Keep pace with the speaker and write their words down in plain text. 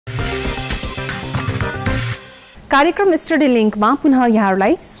कार्यक्रम स्टडी लिंकमा पुनः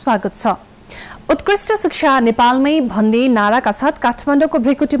यहाँहरूलाई स्वागत छ। उत्कृष्ट शिक्षा नेपालमै भन्ने नाराका साथ काठमाडौँको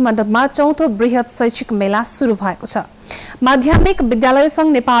भृकुटी मण्डपमा चौथो बृहत शैक्षिक मेला सुरु भएको छ। माध्यमिक विद्यालय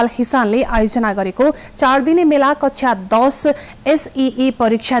संघ नेपाल हिस्सानले आयोजना गरेको 4 दिने मेला कक्षा 10 SEE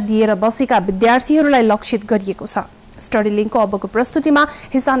परीक्षा दिएर बसेका विद्यार्थीहरूलाई लक्षित गरिएको छ। स्टडी लिंकको अबको प्रस्तुतिमा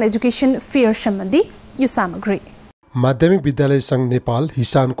हिस्सान एजुकेशन फेयर सम्बन्धी यो सामग्री। माध्यमिक विद्यालय संघ नेपाल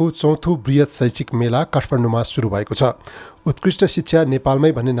हिस्सानको चौथो बृहत शैक्षिक मेला काठमाडौँमा सुरु भएको छ। उत्कृष्ट शिक्षा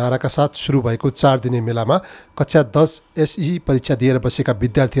नेपालमै भन्ने नाराका साथ सुरु भएको 4 दिने मेलामा कक्षा 10 SEE परीक्षा दिएर बसेका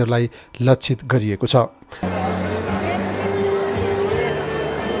विद्यार्थीहरूलाई लक्षित गरिएको छ।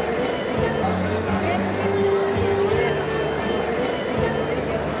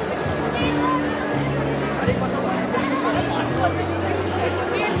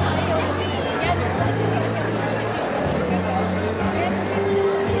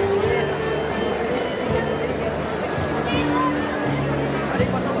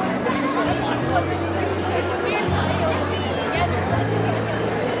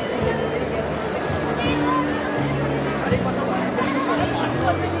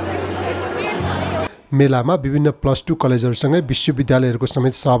 मेलामा विभिन्न +2 कलेजहरूसँगै विश्वविद्यालयहरूको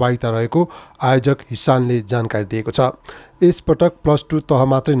समेत सहभागिता रहेको आयोजक हिस्सानले जानकारी दिएको छ। यसपटक +2 तह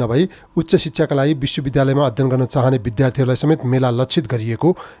मात्रै नभई उच्च शिक्षाका लागि विश्वविद्यालयमा अध्ययन गर्न चाहने विद्यार्थीहरूलाई समेत मेला लक्षित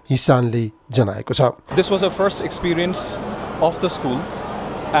गरिएको हिस्सानले जनाएको छ। This was a first experience of the school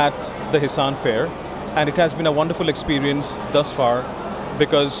at the Hissan Fair, and it has been a wonderful experience thus far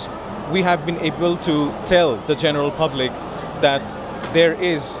because we have been able to tell the general public that there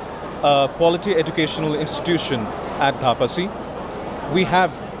is a quality educational institution at Dhapasi. We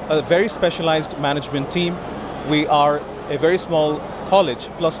have a very specialized management team. We are a very small college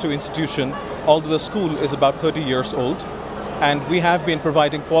 +2 institution, although the school is about 30 years old, and we have been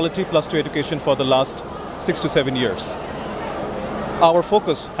providing quality +2 education for the last 6 to 7 years. Our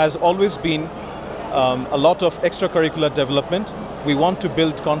focus has always been a lot of extracurricular development. We want to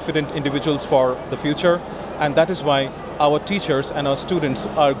build confident individuals for the future, and that is why our teachers and our students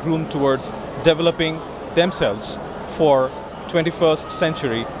are groomed towards developing themselves for 21st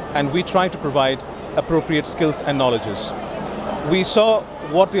century, and we try to provide appropriate skills and knowledges. We saw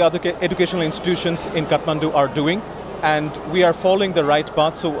what the other educational institutions in Kathmandu are doing, and we are following the right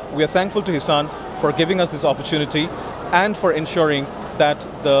path. So we are thankful to Hissan for giving us this opportunity and for ensuring that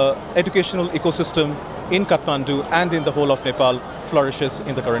the educational ecosystem in Kathmandu and in the whole of Nepal flourishes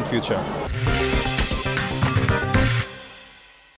in the current future.